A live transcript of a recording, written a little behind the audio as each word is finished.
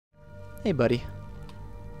Hey, buddy.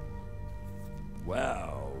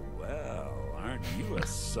 Well, well, aren't you a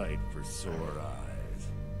sight for sore eyes?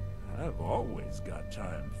 I've always got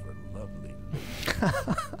time for lovely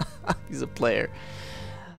ladies. He's a player.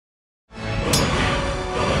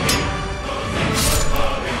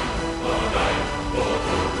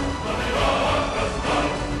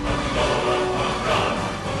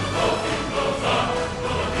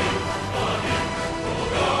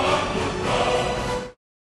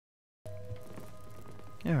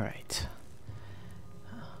 Alright.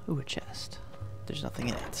 Ooh, a chest. There's nothing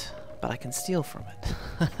in it, but I can steal from it.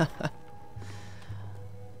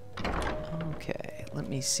 Okay, let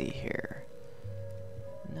me see here.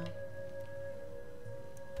 No.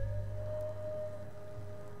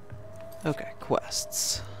 Okay,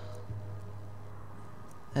 quests.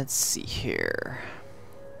 Let's see here.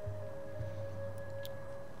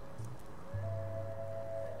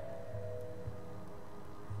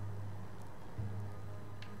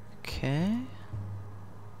 Okay.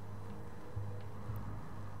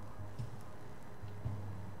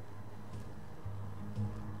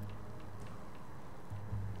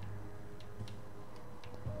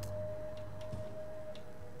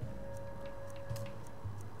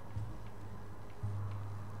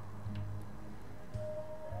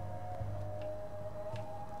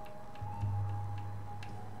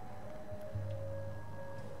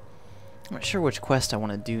 I'm not sure which quest I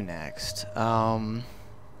want to do next. I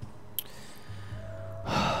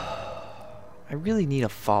really need a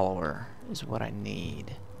follower, is what I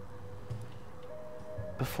need,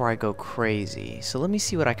 before I go crazy. So let me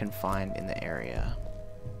see what I can find in the area.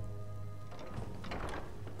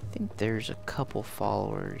 I think there's a couple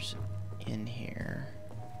followers in here.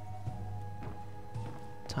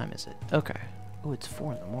 What time is it? Okay. Oh, it's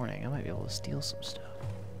 4 in the morning. I might be able to steal some stuff.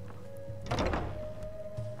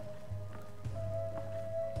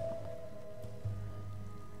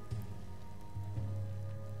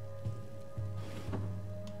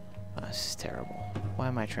 This is terrible. Why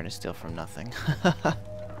am I trying to steal from nothing?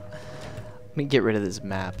 Let me get rid of this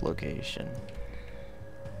map location.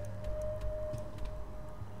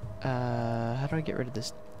 How do I get rid of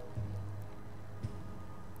this?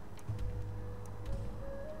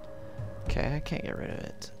 Okay, I can't get rid of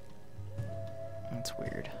it. That's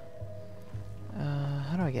weird.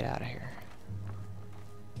 How do I get out of here?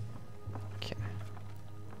 Okay.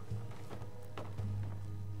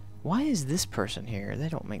 Why is this person here? They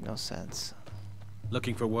don't make no sense.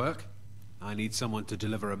 Looking for work? I need someone to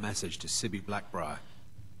deliver a message to Sibby Blackbriar.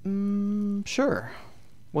 Sure.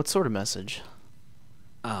 What sort of message?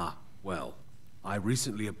 Ah, well, I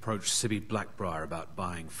recently approached Sibby Blackbriar about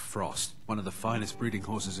buying Frost, one of the finest breeding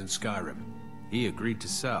horses in Skyrim. He agreed to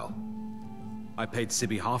sell. I paid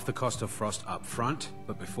Sibby half the cost of Frost up front,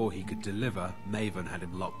 but before he could deliver, Maven had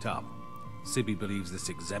him locked up. Sibby believes this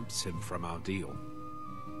exempts him from our deal.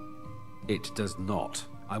 It does not.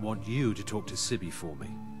 I want you to talk to Sibby for me.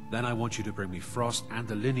 Then I want you to bring me Frost and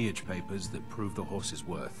the lineage papers that prove the horse's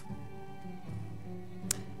worth.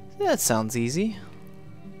 That sounds easy.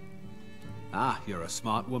 Ah, you're a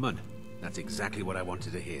smart woman. That's exactly what I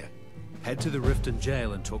wanted to hear. Head to the Riften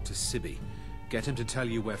jail and talk to Sibby. Get him to tell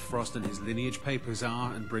you where Frost and his lineage papers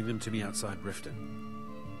are and bring them to me outside Riften.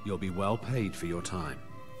 You'll be well paid for your time.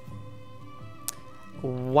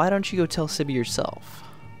 Why don't you go tell Sibby yourself?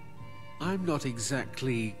 I'm not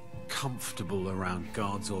exactly comfortable around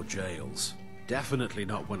guards or jails. Definitely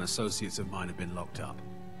not when associates of mine have been locked up.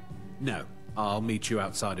 No, I'll meet you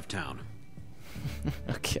outside of town.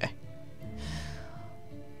 Okay.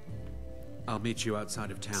 I'll meet you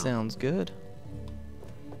outside of town. Sounds good.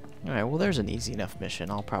 Alright, well there's an easy enough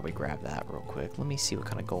mission. I'll probably grab that real quick. Let me see what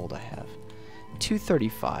kind of gold I have.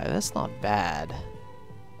 235, that's not bad.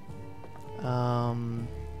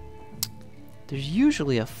 There's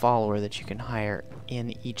usually a follower that you can hire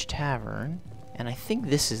in each tavern, and I think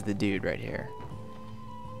this is the dude right here.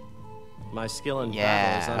 My skill in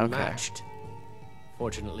battle is unmatched.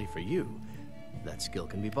 Fortunately for you, that skill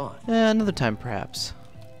can be bought. Another time perhaps.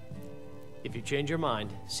 If you change your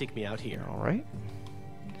mind, seek me out here. Alright.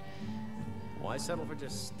 Why settle for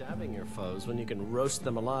just stabbing your foes when you can roast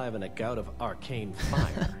them alive in a gout of arcane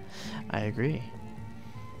fire? I agree.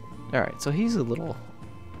 Alright, so he's a little...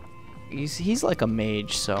 He's like a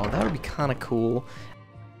mage, so that would be kind of cool.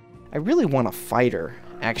 I really want a fighter,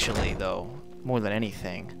 actually, though, more than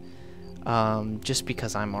anything. Just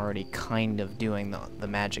because I'm already kind of doing the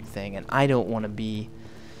magic thing, and I don't want to be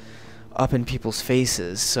up in people's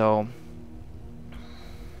faces, so...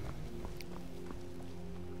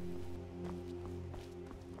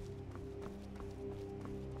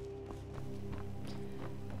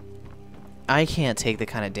 I can't take the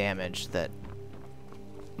kind of damage that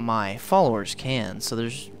my followers can, so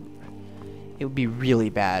it would be really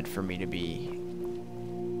bad for me to be...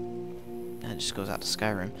 That just goes out to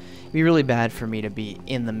Skyrim. It'd be really bad for me to be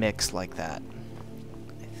in the mix like that.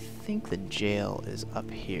 I think the jail is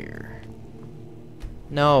up here.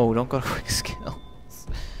 No, don't go to quick skills.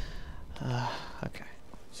 Okay.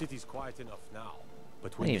 City's quiet enough now,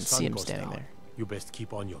 but I when didn't the even see sun him goes standing down, there. you best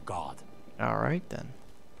keep on your guard. Alright then.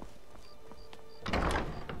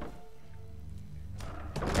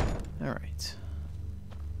 Alright.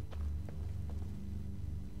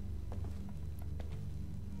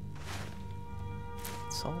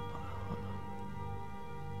 Salt pile.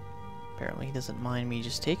 Apparently he doesn't mind me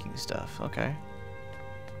just taking stuff. Okay.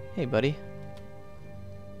 Hey, buddy.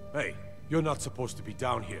 Hey, you're not supposed to be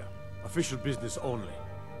down here. Official business only.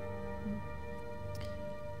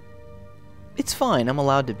 It's fine. I'm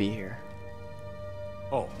allowed to be here.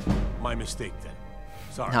 Oh, my mistake then.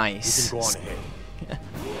 Sorry. Nice. You can go on ahead.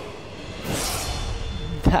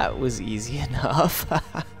 That was easy enough.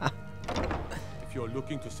 If you're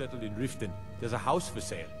looking to settle in Riften, there's a house for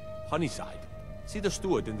sale. Honeyside. See the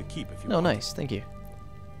steward in the keep if you No, want. nice. Thank you.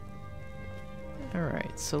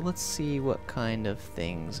 Alright, so let's see what kind of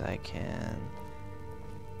things I can...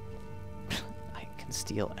 I can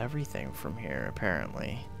steal everything from here,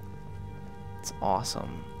 apparently. It's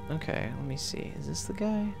awesome. Okay, let me see. Is this the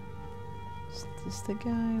guy? Is this the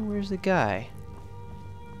guy? Where's the guy?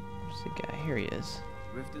 Where's the guy? Here he is.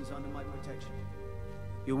 Riften's under my protection.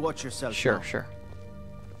 You watch yourself. Sure, now. sure.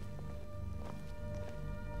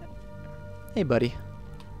 Hey, buddy.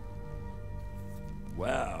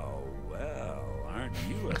 Well, well, aren't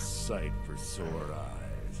you a sight for sore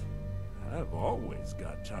eyes? I've always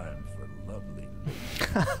got time for lovely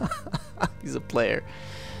ladies. He's a player.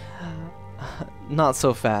 Not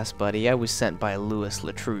so fast, buddy. I was sent by Louis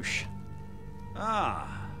Latrouche.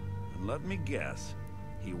 Ah, and let me guess.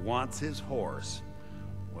 He wants his horse.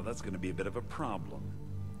 Well, that's going to be a bit of a problem.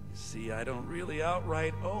 You see, I don't really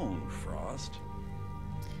outright own Frost.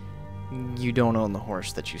 You don't own the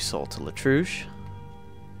horse that you sold to Latrouche?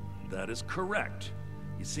 That is correct.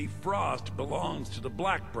 You see, Frost belongs to the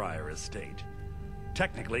Blackbriar estate.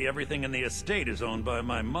 Technically, everything in the estate is owned by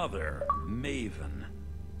my mother, Maven.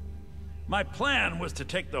 My plan was to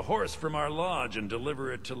take the horse from our lodge and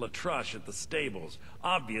deliver it to Latrouche at the stables.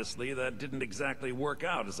 Obviously, that didn't exactly work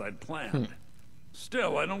out as I'd planned.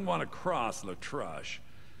 Still, I don't want to cross Latrouche.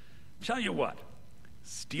 Tell you what,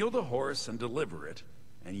 steal the horse and deliver it,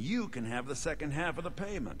 and you can have the second half of the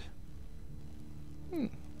payment.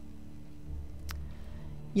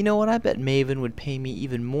 You know what? I bet Maven would pay me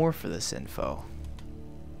even more for this info.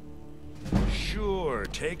 Sure,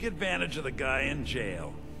 take advantage of the guy in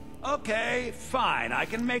jail. Okay, fine, I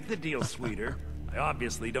can make the deal sweeter. I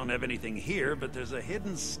obviously don't have anything here, but there's a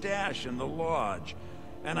hidden stash in the lodge.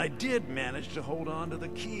 And I did manage to hold on to the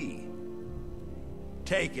key.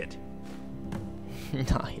 Take it.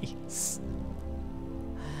 Nice.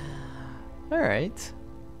 Alright.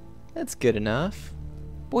 That's good enough.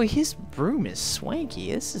 Boy, his room is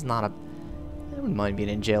swanky. This is not a... I wouldn't mind being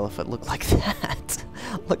in jail if it looked like that.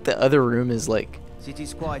 Look, the other room is like...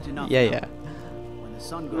 City's quiet enough. Yeah, now. yeah. When the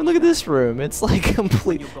sun I goes mean, look at down, this room. It's like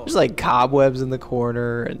complete... There's like cobwebs in the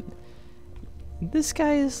corner, and... This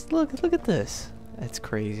guy is... Look at this. That's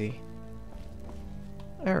crazy.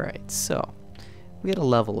 Alright, so... We got a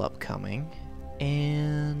level up coming.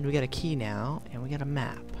 And we got a key now, and we got a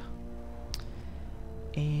map.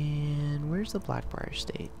 And where's the Blackbriar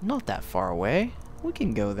Estate? Not that far away. We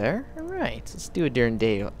can go there. Alright, let's do it during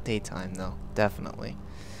daytime though. Definitely.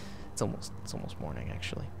 It's almost morning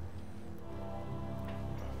actually.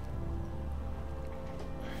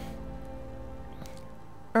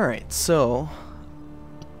 Alright, so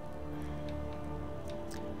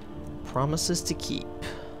promises to keep.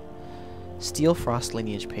 Steal Frost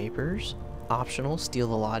lineage papers. Optional, steal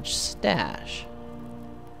the lodge stash.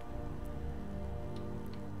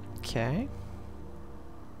 Okay.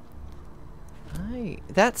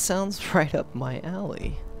 That sounds right up my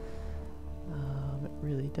alley. It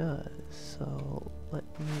really does. So let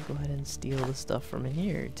me go ahead and steal the stuff from in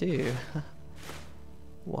here too.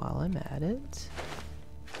 While I'm at it.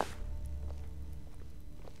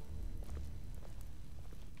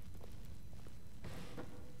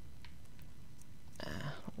 I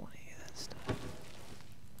don't want any of that stuff.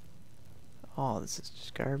 Oh, this is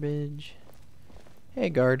just garbage. Hey,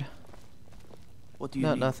 guard. what do you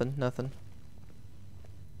No, need? nothing.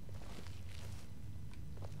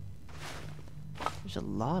 There's a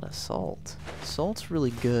lot of salt. Salt's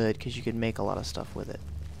really good because you can make a lot of stuff with it.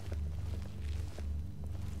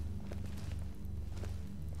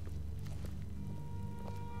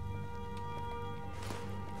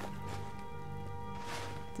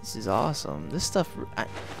 This is awesome. This stuff,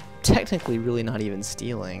 technically really not even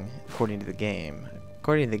stealing, according to the game.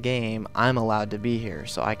 According to the game, I'm allowed to be here,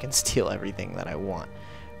 so I can steal everything that I want,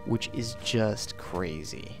 which is just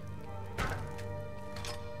crazy.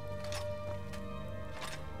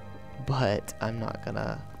 But I'm not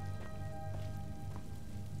gonna...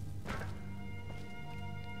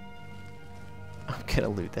 I'm gonna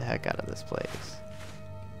loot the heck out of this place.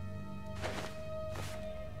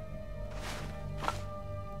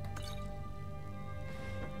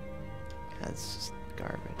 That's just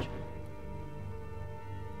garbage.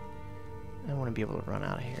 I want to be able to run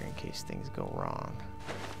out of here in case things go wrong.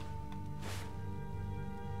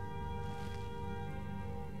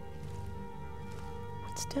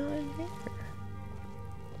 What's down in there?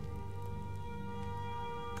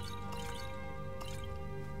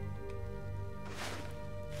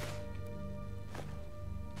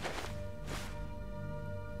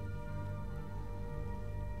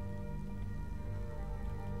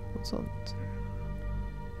 What's on?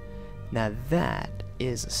 Now that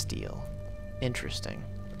is a steal. Interesting.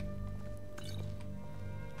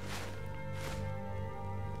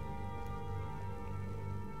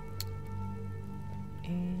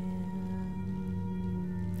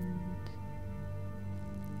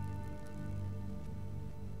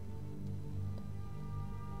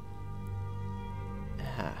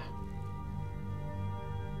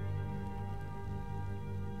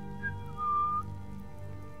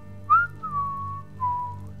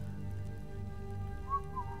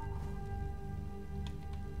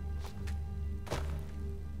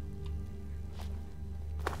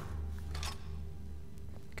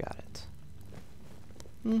 Got it.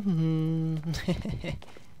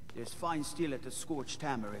 There's fine steel at the Scorched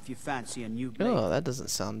Hammer if you fancy a new blade. Oh, that doesn't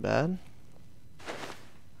sound bad.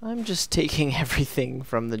 I'm just taking everything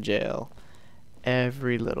from the jail.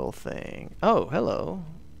 Every little thing. Oh, hello.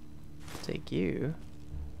 Take you.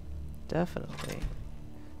 Definitely.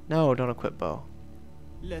 No, don't equip bow.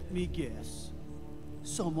 Let me guess.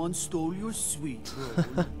 Someone stole your sweet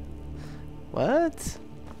roll. What?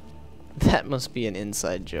 That must be an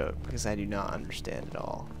inside joke, because I do not understand it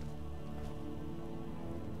all.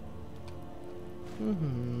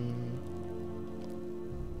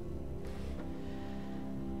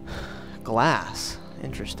 Glass.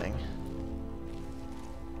 Interesting.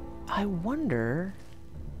 I wonder...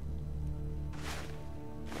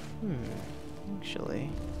 Actually...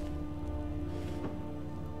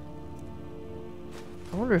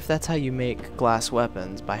 I wonder if that's how you make glass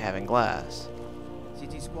weapons, by having glass.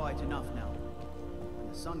 City's quiet enough now. When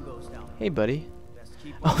the sun goes down. Hey, buddy. Best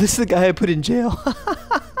keep Oh, this is the guy I put in jail.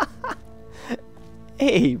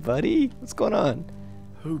 Hey, buddy. What's going on?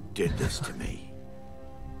 Who did this to me?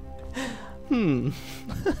 I wonder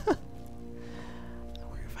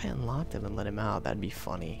if I unlocked him and let him out. That'd be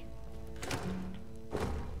funny.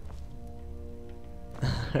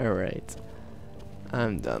 Alright.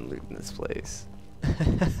 I'm done looting this place.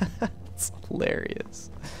 It's hilarious.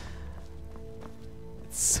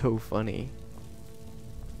 It's so funny.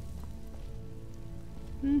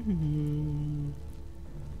 Any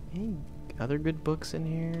other good books in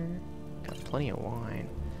here? Got plenty of wine.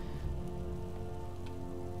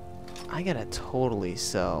 I gotta totally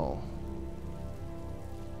sell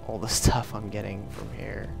all the stuff I'm getting from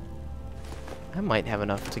here. I might have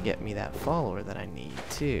enough to get me that follower that I need,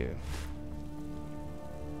 too.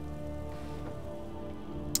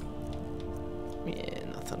 Yeah,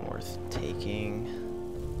 nothing worth taking.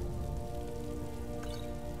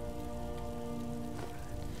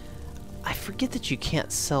 I forget that you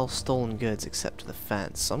can't sell stolen goods except to the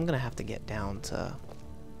fence, so I'm gonna have to get down to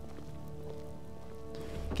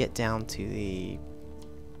the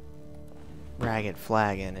Ragged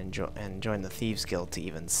Flagon and join the Thieves Guild to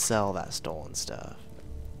even sell that stolen stuff.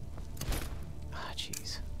 Ah,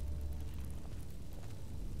 jeez.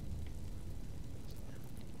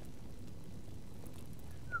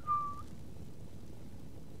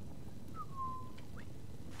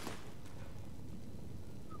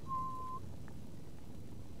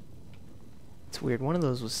 It's weird. One of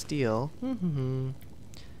those was steel. I'm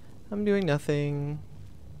doing nothing.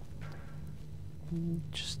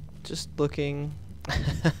 Just looking.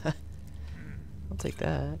 I'll take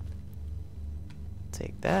that.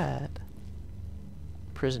 Take that.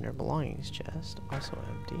 Prisoner belongings chest, also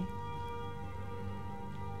empty.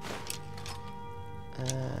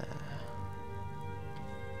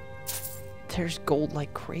 There's gold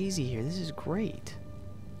like crazy here. This is great.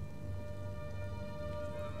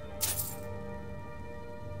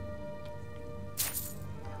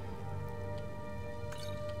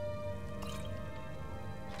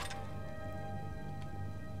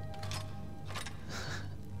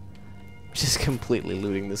 just completely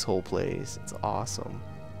looting this whole place. It's awesome.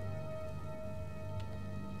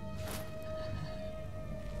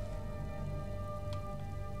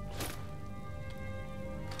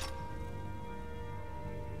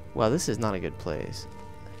 Wow, this is not a good place.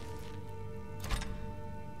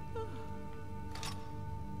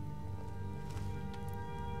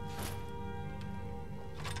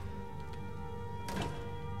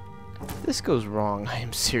 If this goes wrong, I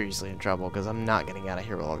am seriously in trouble because I'm not getting out of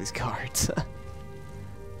here with all these cards.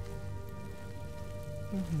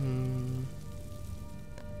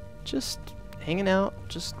 Just hanging out,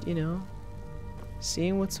 just, you know,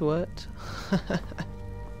 seeing what's what.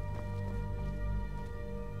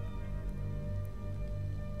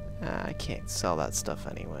 I can't sell that stuff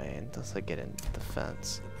anyway unless I get in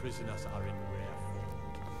defense. The prisoners are in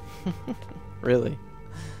rare form. Really?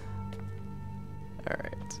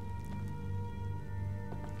 Alright.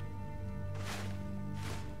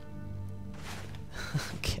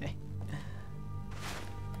 Okay.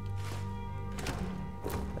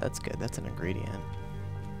 That's good. That's an ingredient.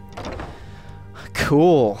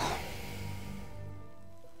 Cool.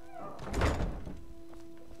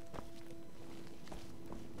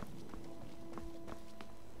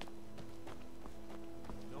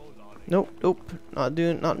 Nope, nope,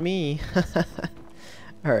 not me.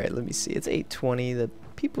 Alright, let me see. It's 8:20. The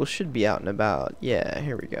people should be out and about. Yeah,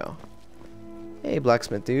 here we go. Hey,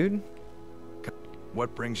 blacksmith dude.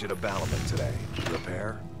 What brings you to Balamon today?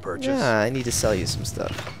 Repair? Purchase? Yeah, I need to sell you some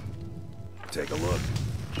stuff. Take a look.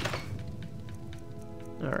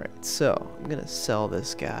 Alright, so I'm gonna sell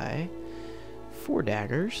this guy 4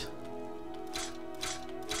 daggers,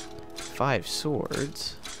 5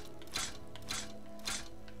 swords,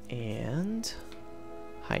 and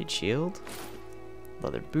hide shield,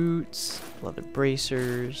 leather boots, leather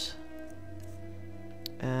bracers.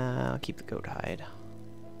 I'll keep the goat hide.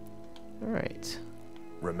 Alright.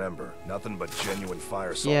 Remember, nothing but genuine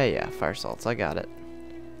fire salt. Yeah, fire salts, I got it.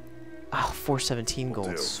 Oh, 417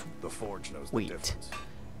 gold. The forge knows the difference.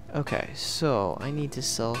 Okay, so I need to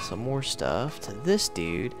sell some more stuff to this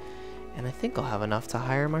dude, and I think I'll have enough to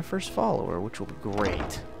hire my first follower, which will be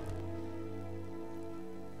great.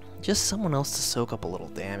 Just someone else to soak up a little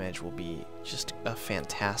damage will be just a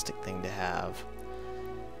fantastic thing to have.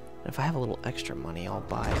 And if I have a little extra money, I'll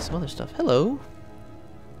buy some other stuff. Hello!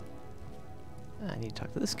 I need to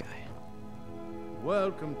talk to this guy.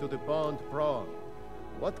 Welcome to the Pond Prawn.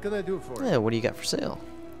 What can I do for Yeah, you? what do you got for sale?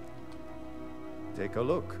 Take a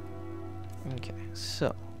look. Okay,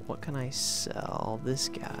 so what can I sell? This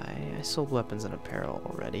guy. I sold weapons and apparel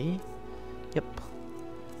already. Yep.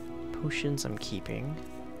 Potions I'm keeping.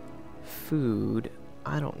 Food.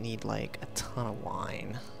 I don't need like a ton of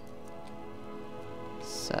wine.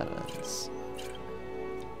 7s.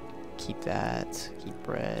 Keep that. Keep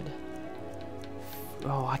bread.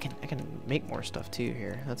 Oh, I can make more stuff too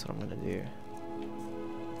here. That's what I'm gonna do.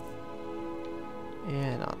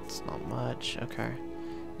 Yeah, it's not much. Okay.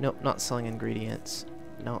 Nope, not selling ingredients.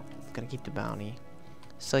 Nope, gonna keep the bounty.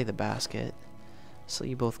 Sell you the basket. Sell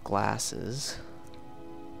you both glasses.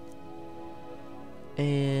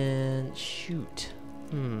 And shoot.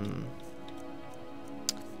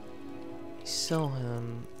 Sell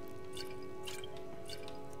him.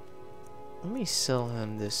 Let me sell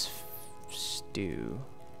him this stew.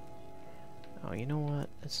 Oh, you know what?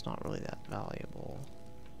 It's not really that valuable.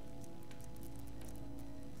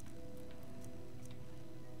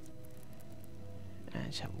 I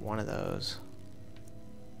just have one of those.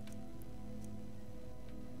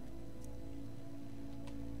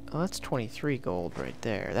 Oh, that's 23 gold right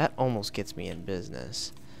there. That almost gets me in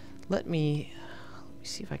business. Let me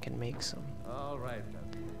see if I can make some. All right,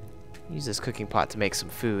 then. Use this cooking pot to make some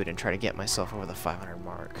food and try to get myself over the 500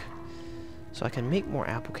 mark. So I can make more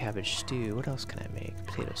apple cabbage stew. What else can I make?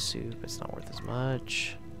 Potato soup. It's not worth as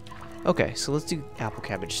much. Okay, so let's do apple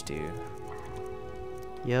cabbage stew.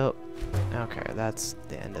 Yep. Okay, that's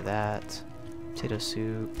the end of that. Potato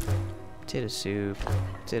soup. Potato soup.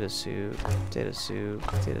 Potato soup. Potato soup.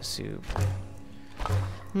 Potato soup.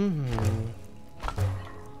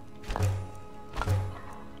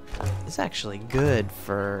 It's actually good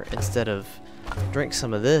for, instead of drink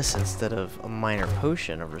some of this instead of a minor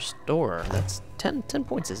potion of restore. That's 10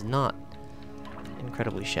 points is not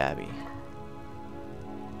incredibly shabby.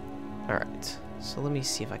 Alright, so let me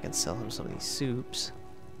see if I can sell him some of these soups.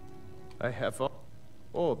 I have a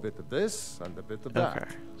bit of this and a bit of that.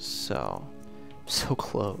 Okay, so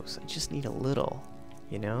close. I just need a little,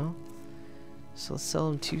 you know? So let's sell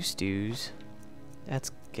him 2 stews.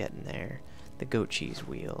 That's getting there. The goat cheese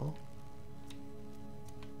wheel.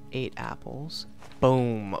 8 apples.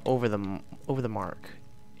 Boom! Over the mark.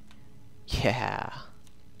 Yeah.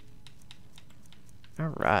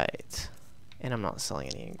 Alright. And I'm not selling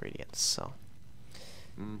any ingredients, so.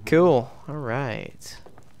 Cool. Alright.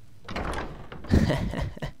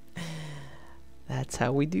 That's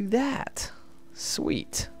how we do that.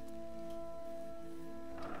 Sweet.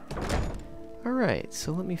 Alright,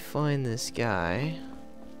 so let me find this guy.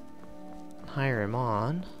 Hire him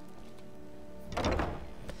on.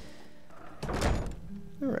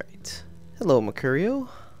 Alright. Hello, Mercurio.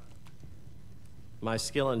 My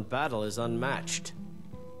skill in battle is unmatched.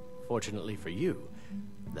 Fortunately for you,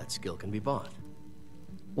 that skill can be bought.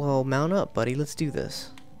 Well, mount up, buddy. Let's do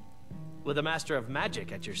this. With a master of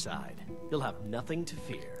magic at your side, you'll have nothing to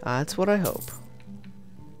fear. That's what I hope.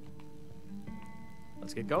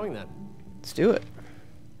 Let's get going then. Let's do it.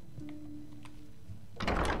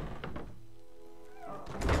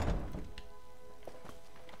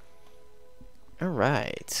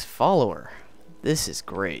 Alright, follower. This is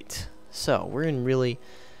great. So, we're in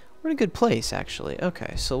a good place, actually.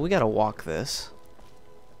 Okay, so we gotta walk this.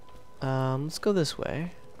 Let's go this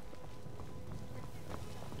way.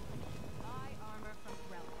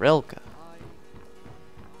 Relka.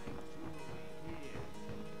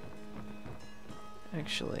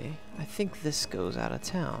 Actually, I think this goes out of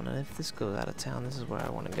town, and if this goes out of town, this is where I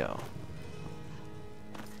want to go.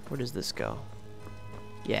 Where does this go?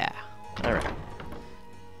 Yeah. Alright.